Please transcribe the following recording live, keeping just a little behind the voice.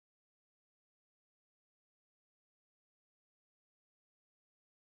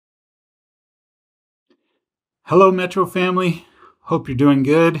Hello, Metro family. Hope you're doing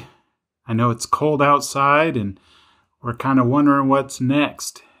good. I know it's cold outside and we're kind of wondering what's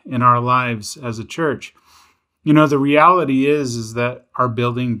next in our lives as a church. You know, the reality is that our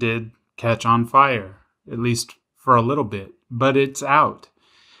building did catch on fire, at least for a little bit, but it's out.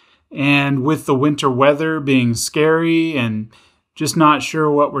 And with the winter weather being scary and just not sure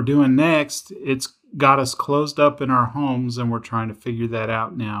what we're doing next, it's got us closed up in our homes and we're trying to figure that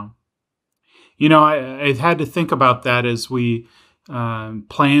out now. You know, I had to think about that as we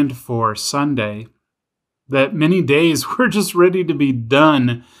planned for Sunday, that many days we're just ready to be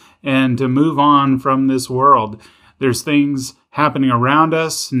done and to move on from this world. There's things happening around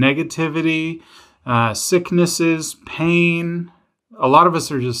us, negativity, sicknesses, pain. A lot of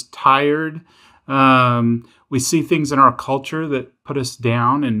us are just tired. We see things in our culture that put us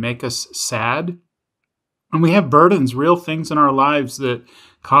down and make us sad. And we have burdens, real things in our lives that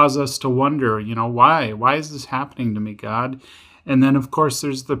cause us to wonder, why? Why is this happening to me, God? And then, of course,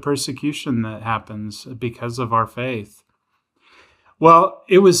 there's the persecution that happens because of our faith. Well,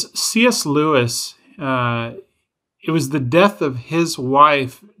 it was C.S. Lewis. It was the death of his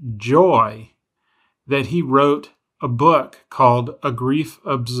wife, Joy, that he wrote a book called A Grief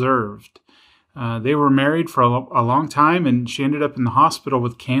Observed. They were married for a long time, and she ended up in the hospital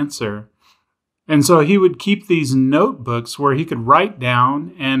with cancer. And so he would keep these notebooks where he could write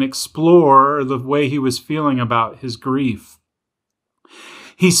down and explore the way he was feeling about his grief.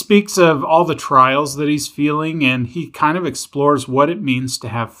 He speaks of all the trials that he's feeling, and he kind of explores what it means to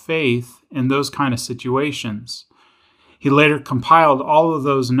have faith in those kind of situations. He later compiled all of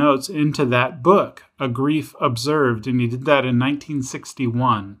those notes into that book, A Grief Observed, and he did that in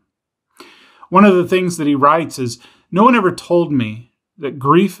 1961. One of the things that he writes is, "No one ever told me that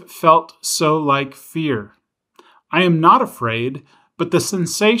grief felt so like fear. I am not afraid, but the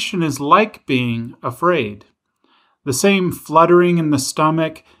sensation is like being afraid. The same fluttering in the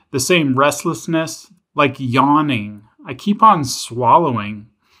stomach, the same restlessness, like yawning. I keep on swallowing.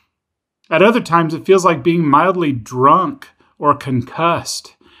 At other times, it feels like being mildly drunk or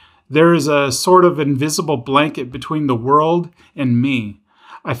concussed. There is a sort of invisible blanket between the world and me.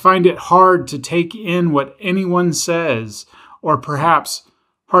 I find it hard to take in what anyone says, or perhaps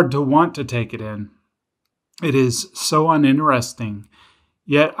hard to want to take it in. It is so uninteresting,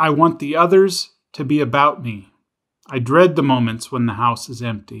 yet I want the others to be about me. I dread the moments when the house is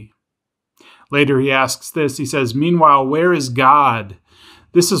empty." Later he asks this, he says, "Meanwhile, where is God?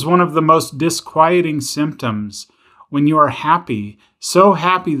 This is one of the most disquieting symptoms. When you are happy, so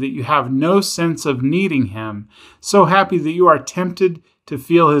happy that you have no sense of needing him, so happy that you are tempted to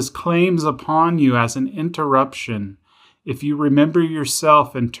feel his claims upon you as an interruption. If you remember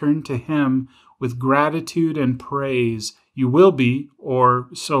yourself and turn to him with gratitude and praise, you will be, or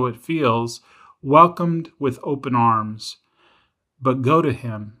so it feels, welcomed with open arms. But go to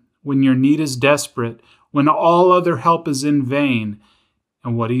him when your need is desperate, when all other help is in vain.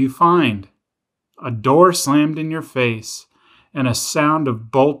 And what do you find? A door slammed in your face and a sound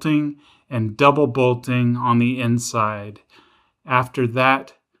of bolting and double bolting on the inside. After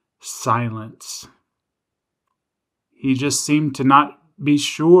that, silence." He just seemed to not be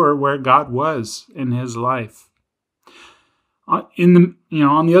sure where God was in his life. On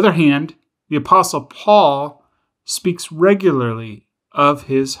the other hand, the Apostle Paul speaks regularly of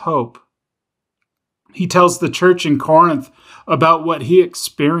his hope. He tells the church in Corinth about what he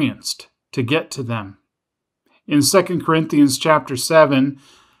experienced to get to them. In 2 Corinthians chapter 7,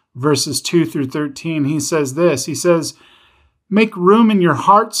 verses 2 through 13, he says this. He says, "Make room in your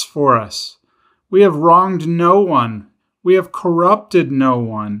hearts for us. We have wronged no one. We have corrupted no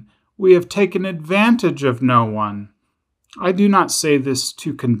one. We have taken advantage of no one. I do not say this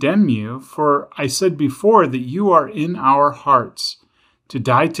to condemn you, for I said before that you are in our hearts, to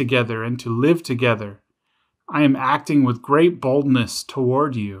die together and to live together. I am acting with great boldness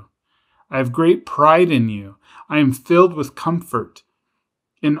toward you. I have great pride in you. I am filled with comfort.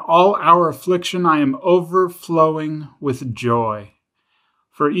 In all our affliction, I am overflowing with joy.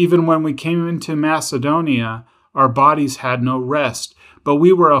 For even when we came into Macedonia, our bodies had no rest, but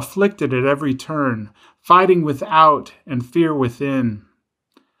we were afflicted at every turn, fighting without and fear within.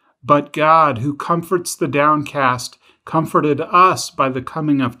 But God, who comforts the downcast, comforted us by the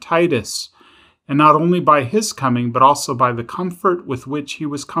coming of Titus, and not only by his coming, but also by the comfort with which he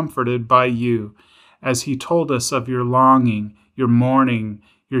was comforted by you, as he told us of your longing, your mourning,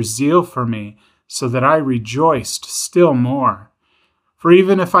 your zeal for me, so that I rejoiced still more. For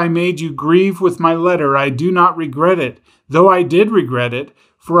even if I made you grieve with my letter, I do not regret it, though I did regret it,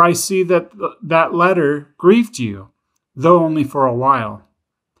 for I see that that letter grieved you, though only for a while.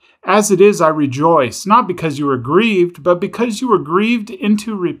 As it is, I rejoice, not because you were grieved, but because you were grieved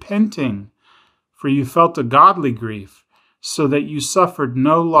into repenting. For you felt a godly grief, so that you suffered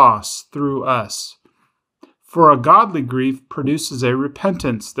no loss through us. For a godly grief produces a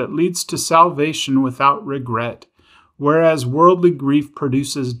repentance that leads to salvation without regret, whereas worldly grief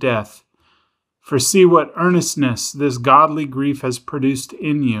produces death. For see what earnestness this godly grief has produced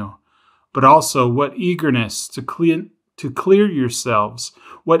in you, but also what eagerness to clear yourselves,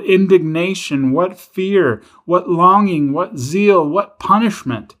 what indignation, what fear, what longing, what zeal, what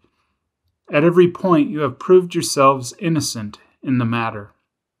punishment. At every point you have proved yourselves innocent in the matter.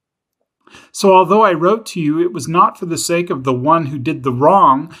 So although I wrote to you, it was not for the sake of the one who did the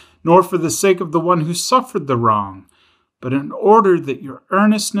wrong, nor for the sake of the one who suffered the wrong, but in order that your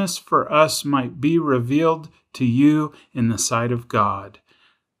earnestness for us might be revealed to you in the sight of God.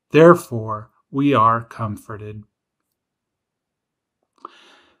 Therefore, we are comforted.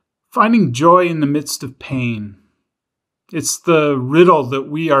 Finding joy in the midst of pain. It's the riddle that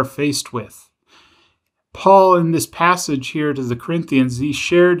we are faced with. Paul, in this passage here to the Corinthians, he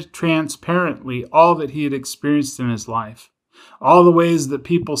shared transparently all that he had experienced in his life, all the ways that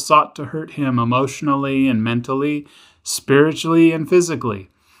people sought to hurt him emotionally and mentally, spiritually and physically.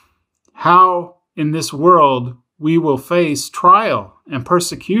 How in this world we will face trial and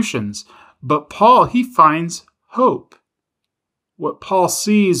persecutions, but Paul, he finds hope. What Paul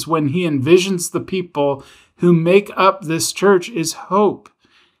sees when he envisions the people who make up this church is hope.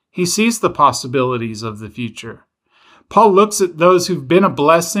 He sees the possibilities of the future. Paul looks at those who've been a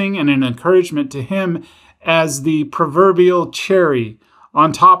blessing and an encouragement to him as the proverbial cherry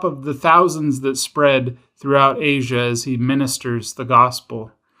on top of the thousands that spread throughout Asia as he ministers the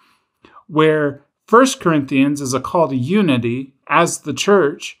gospel. Where 1 Corinthians is a call to unity as the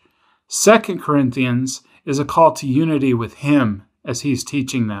church, 2 Corinthians is a call to unity with him as he's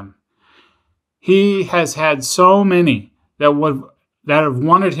teaching them. He has had so many that have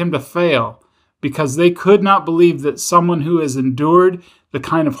wanted him to fail because they could not believe that someone who has endured the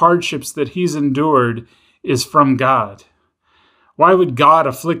kind of hardships that he's endured is from God. Why would God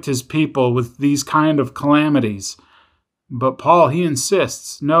afflict his people with these kind of calamities? But Paul, he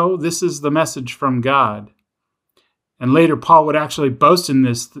insists, no, this is the message from God. And later, Paul would actually boast in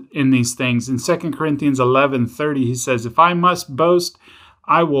these things. In 2 Corinthians 11:30, he says, if I must boast,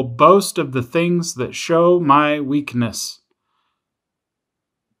 I will boast of the things that show my weakness.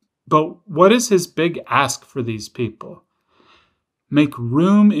 But what is his big ask for these people? Make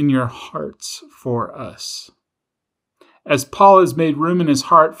room in your hearts for us. As Paul has made room in his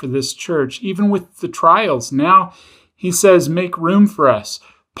heart for this church, even with the trials, now he says, make room for us.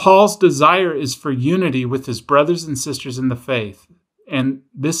 Paul's desire is for unity with his brothers and sisters in the faith. And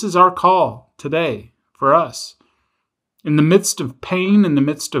this is our call today for us. In the midst of pain, in the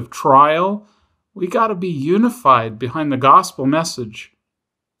midst of trial, we got to be unified behind the gospel message.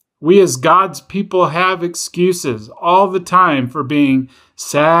 We as God's people have excuses all the time for being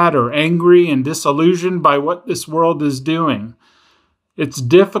sad or angry and disillusioned by what this world is doing. It's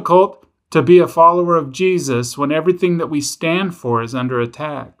difficult to be a follower of Jesus when everything that we stand for is under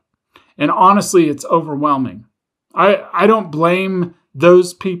attack. And honestly, it's overwhelming. I don't blame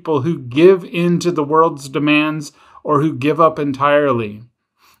those people who give in to the world's demands or who give up entirely.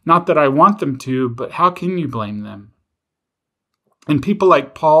 Not that I want them to, but how can you blame them? And people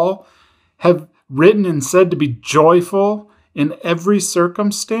like Paul have written and said to be joyful in every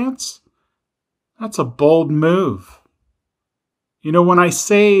circumstance. That's a bold move. You know, when I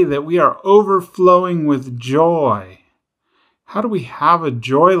say that we are overflowing with joy, how do we have a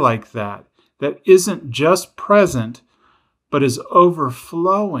joy like that isn't just present, but is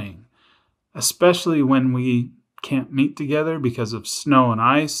overflowing, especially when we can't meet together because of snow and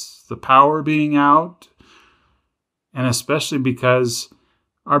ice, the power being out, and especially because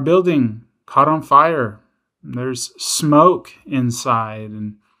our building caught on fire. There's smoke inside,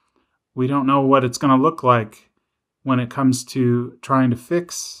 and we don't know what it's going to look like when it comes to trying to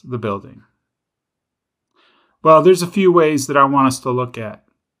fix the building. Well, there's a few ways that I want us to look at,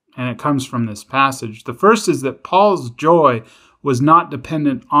 and it comes from this passage. The first is that Paul's joy was not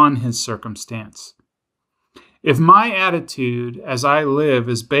dependent on his circumstance. If my attitude as I live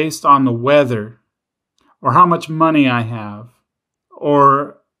is based on the weather, or how much money I have,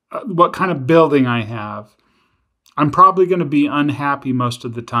 or what kind of building I have, I'm probably going to be unhappy most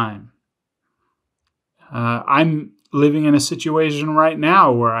of the time. I'm living in a situation right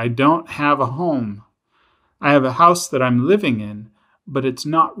now where I don't have a home. I have a house that I'm living in, but it's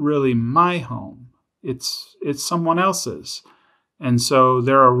not really my home. It's someone else's. And so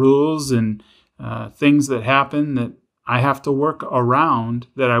there are rules and things that happen that I have to work around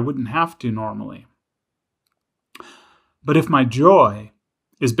that I wouldn't have to normally. But if my joy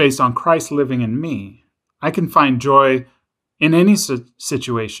is based on Christ living in me, I can find joy in any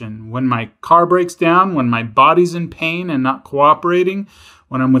situation. When my car breaks down, when my body's in pain and not cooperating,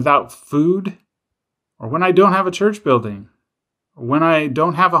 when I'm without food, or when I don't have a church building, or when I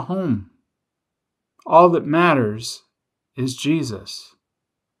don't have a home. All that matters is Jesus.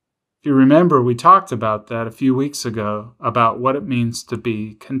 If you remember, we talked about that a few weeks ago, about what it means to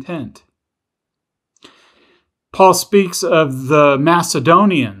be content. Paul speaks of the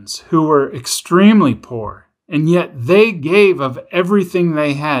Macedonians who were extremely poor, and yet they gave of everything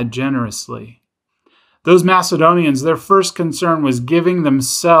they had generously. Those Macedonians, their first concern was giving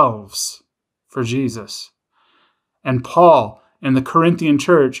themselves for Jesus. And Paul and the Corinthian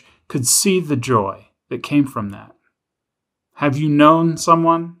church could see the joy that came from that. Have you known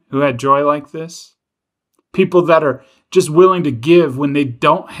someone who had joy like this? People that are just willing to give when they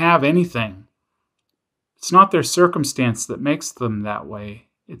don't have anything. It's not their circumstance that makes them that way.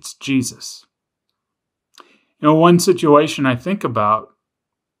 It's Jesus. One situation I think about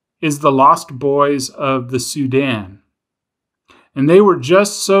is the lost boys of the Sudan. And they were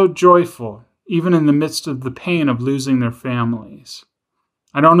just so joyful, even in the midst of the pain of losing their families.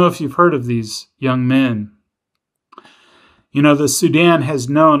 I don't know if you've heard of these young men. The Sudan has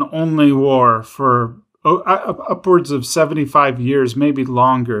known only war for upwards of 75 years, maybe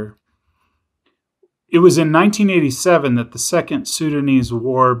longer. It was in 1987 that the Second Sudanese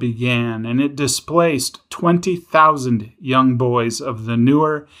War began, and it displaced 20,000 young boys of the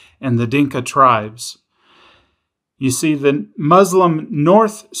Nuer and the Dinka tribes. You see, the Muslim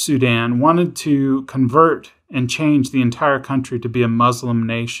North Sudan wanted to convert and change the entire country to be a Muslim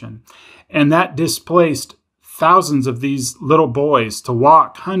nation, and that displaced thousands of these little boys to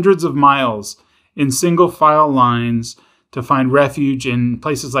walk hundreds of miles in single file lines to find refuge in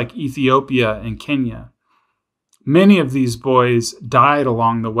places like Ethiopia and Kenya. Many of these boys died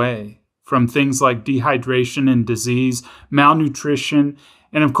along the way from things like dehydration and disease, malnutrition,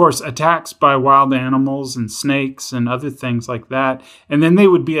 and of course attacks by wild animals and snakes and other things like that. And then they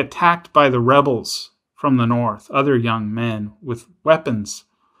would be attacked by the rebels from the north, other young men with weapons.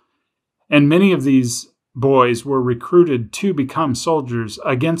 And many of these boys were recruited to become soldiers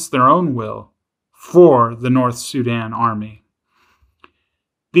against their own will for the North Sudan army.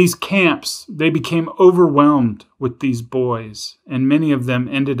 These camps, they became overwhelmed with these boys, and many of them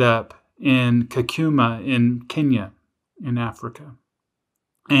ended up in Kakuma in Kenya, in Africa.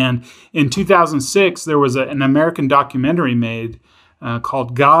 And in 2006, there was an American documentary made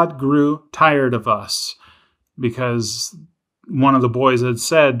called God Grew Tired of Us, because one of the boys had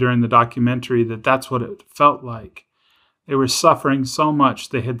said during the documentary that that's what it felt like. They were suffering so much,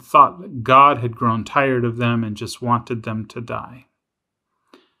 they had thought that God had grown tired of them and just wanted them to die.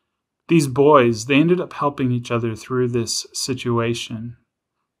 These boys, they ended up helping each other through this situation.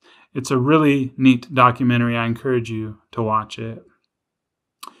 It's a really neat documentary. I encourage you to watch it.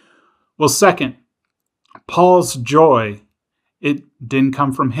 Well, second, Paul's joy, it didn't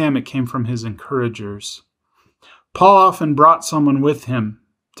come from him, it came from his encouragers. Paul often brought someone with him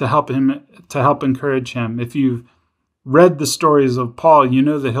to help encourage him. If you've read the stories of Paul, you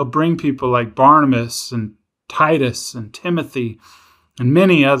know that he'll bring people like Barnabas and Titus and Timothy and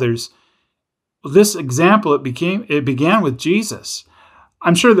many others. This example, it began with Jesus.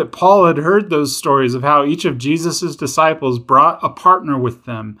 I'm sure that Paul had heard those stories of how each of Jesus' disciples brought a partner with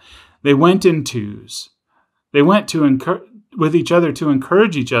them. They went in twos. They went with each other to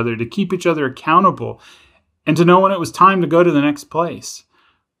encourage each other, to keep each other accountable, and to know when it was time to go to the next place.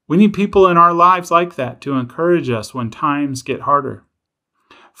 We need people in our lives like that to encourage us when times get harder.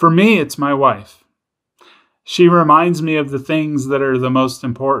 For me, it's my wife. She reminds me of the things that are the most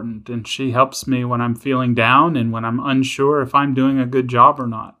important, and she helps me when I'm feeling down and when I'm unsure if I'm doing a good job or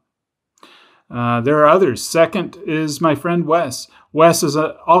not. There are others. Second is my friend Wes. Wes is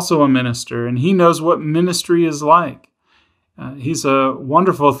also a minister, and he knows what ministry is like. He's a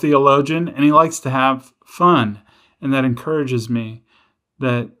wonderful theologian, and he likes to have fun, and that encourages me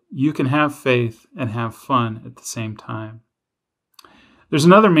that you can have faith and have fun at the same time. There's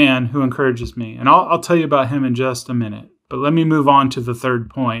another man who encourages me, and I'll tell you about him in just a minute. But let me move on to the third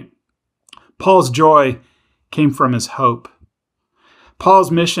point. Paul's joy came from his hope.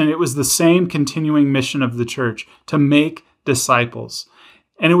 Paul's mission, it was the same continuing mission of the church, to make disciples.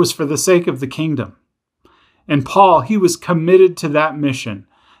 And it was for the sake of the kingdom. And Paul, he was committed to that mission.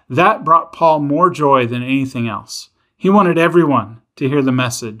 That brought Paul more joy than anything else. He wanted everyone to hear the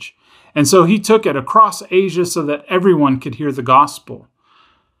message. And so he took it across Asia so that everyone could hear the gospel.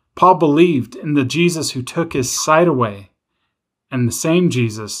 Paul believed in the Jesus who took his sight away, and the same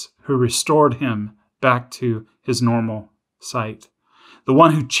Jesus who restored him back to his normal sight. The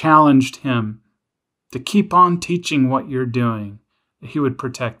one who challenged him to keep on teaching what you're doing, that he would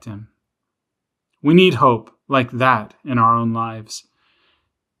protect him. We need hope like that in our own lives.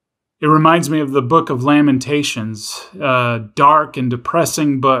 It reminds me of the book of Lamentations, a dark and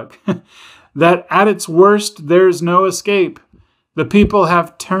depressing book, that at its worst, there's no escape. The people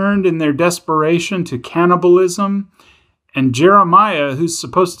have turned in their desperation to cannibalism, and Jeremiah, who's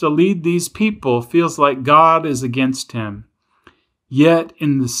supposed to lead these people, feels like God is against him. Yet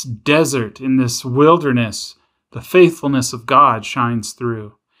in this desert, in this wilderness, the faithfulness of God shines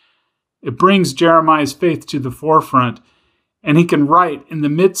through. It brings Jeremiah's faith to the forefront, and he can write in the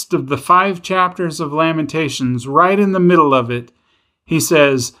midst of the 5 chapters of Lamentations, right in the middle of it, he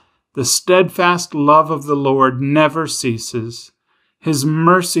says, "The steadfast love of the Lord never ceases. His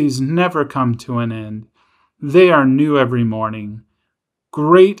mercies never come to an end. They are new every morning.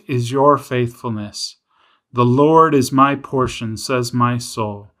 Great is your faithfulness. The Lord is my portion, says my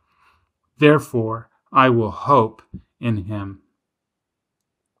soul. Therefore, I will hope in him."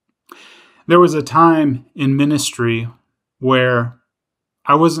 There was a time in ministry where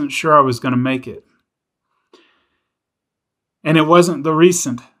I wasn't sure I was going to make it. And it wasn't the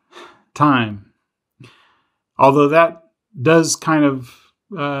recent time, although that does kind of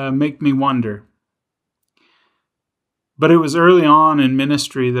make me wonder. But it was early on in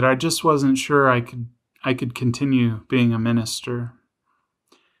ministry that I just wasn't sure I could continue being a minister.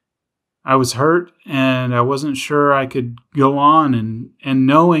 I was hurt, and I wasn't sure I could go on, and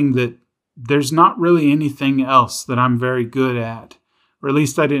knowing that there's not really anything else that I'm very good at, or at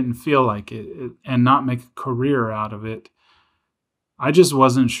least I didn't feel like it, and not make a career out of it. I just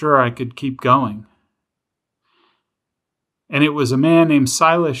wasn't sure I could keep going. And it was a man named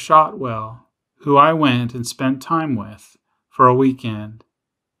Silas Shotwell who I went and spent time with for a weekend,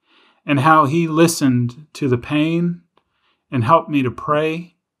 and how he listened to the pain and helped me to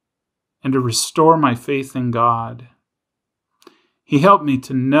pray and to restore my faith in God. He helped me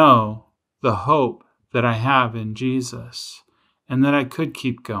to know the hope that I have in Jesus and that I could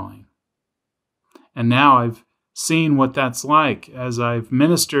keep going. And now I've seen what that's like as I've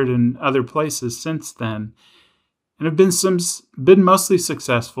ministered in other places since then, and have been mostly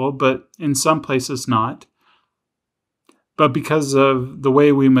successful, but in some places not. But because of the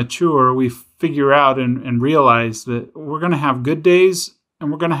way we mature, we figure out and realize that we're going to have good days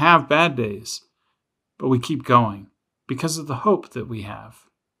and we're going to have bad days, but we keep going because of the hope that we have.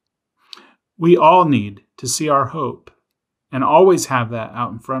 We all need to see our hope and always have that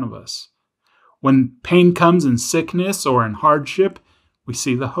out in front of us. When pain comes in sickness or in hardship, we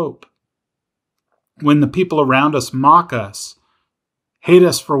see the hope. When the people around us mock us, hate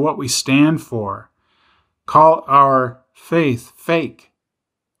us for what we stand for, call our faith fake,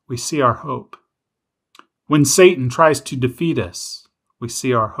 we see our hope. When Satan tries to defeat us, we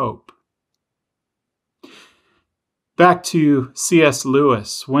see our hope. Back to C.S.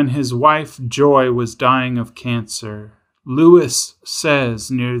 Lewis, when his wife Joy was dying of cancer, Lewis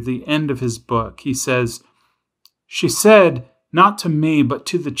says near the end of his book, he says, "She said, not to me, but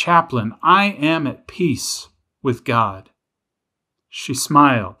to the chaplain, 'I am at peace with God.' She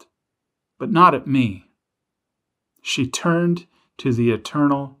smiled, but not at me. She turned to the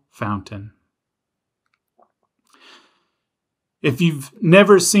eternal fountain." If you've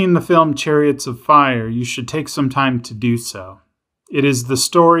never seen the film Chariots of Fire, you should take some time to do so. It is the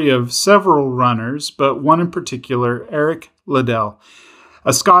story of several runners, but one in particular, Eric Liddell,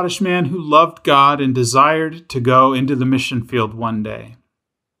 a Scottish man who loved God and desired to go into the mission field one day.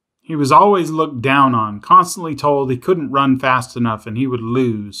 He was always looked down on, constantly told he couldn't run fast enough and he would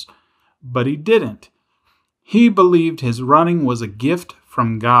lose. But he didn't. He believed his running was a gift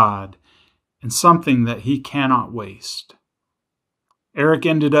from God and something that he cannot waste. Eric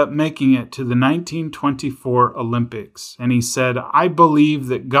ended up making it to the 1924 Olympics, and he said, "I believe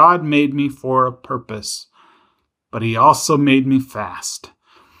that God made me for a purpose, but he also made me fast.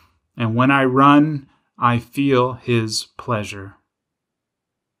 And when I run, I feel his pleasure."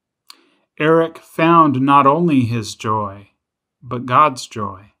 Eric found not only his joy, but God's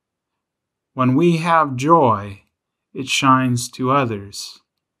joy. When we have joy, it shines to others.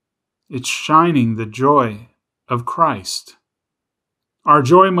 It's shining the joy of Christ. Our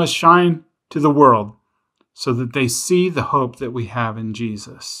joy must shine to the world so that they see the hope that we have in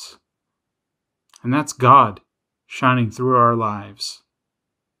Jesus. And that's God shining through our lives.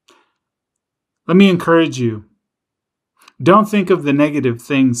 Let me encourage you. Don't think of the negative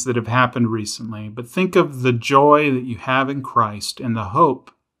things that have happened recently, but think of the joy that you have in Christ and the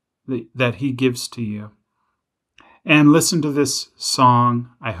hope that he gives to you. And listen to this song.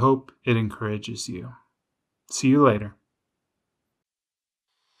 I hope it encourages you. See you later.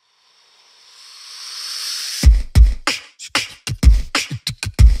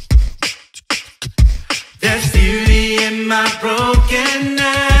 There's beauty in my brokenness.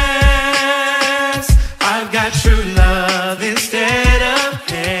 I've got true love instead of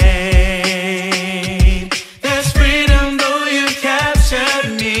pain. There's freedom though you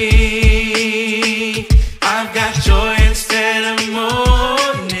captured me. I've got joy instead of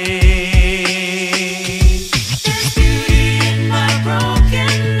mourning. There's beauty in my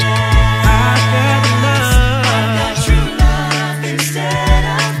brokenness. I've got love. I've got true love instead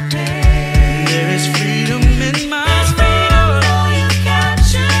of pain. There is freedom in my soul. Though you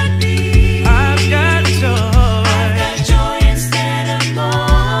captured me. I've got joy instead of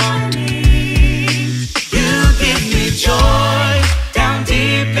mourning. You give me joy down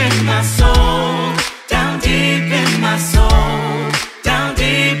deep in my soul. Down deep in my soul. Down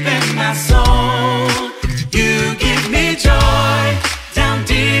deep in my soul. You give me joy down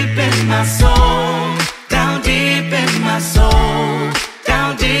deep in my soul. Down deep in my soul.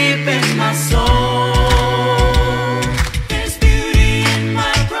 Down deep in my soul. There's beauty in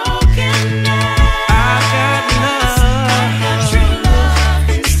my brokenness. I've got love. I've got true love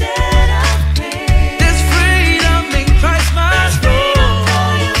instead of pain. There's freedom in Christ my soul.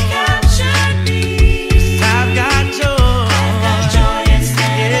 Though you captured me. I've got joy. I've got joy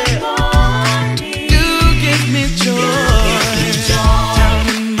instead of mourning. You give me joy. Down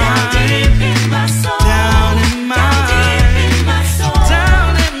in my deep in my soul. Down in my deep in my soul.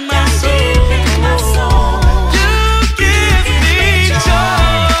 Down in my soul. You give me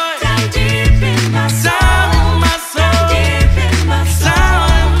joy. Down deep in my soul. Down in my soul. Deep in my soul. Down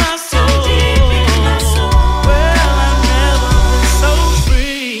in my soul. Deep in my soul. Well, I've never been so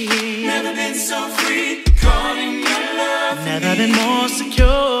free. Never been so free. Caught in your love. Never been more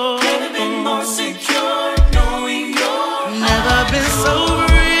secure.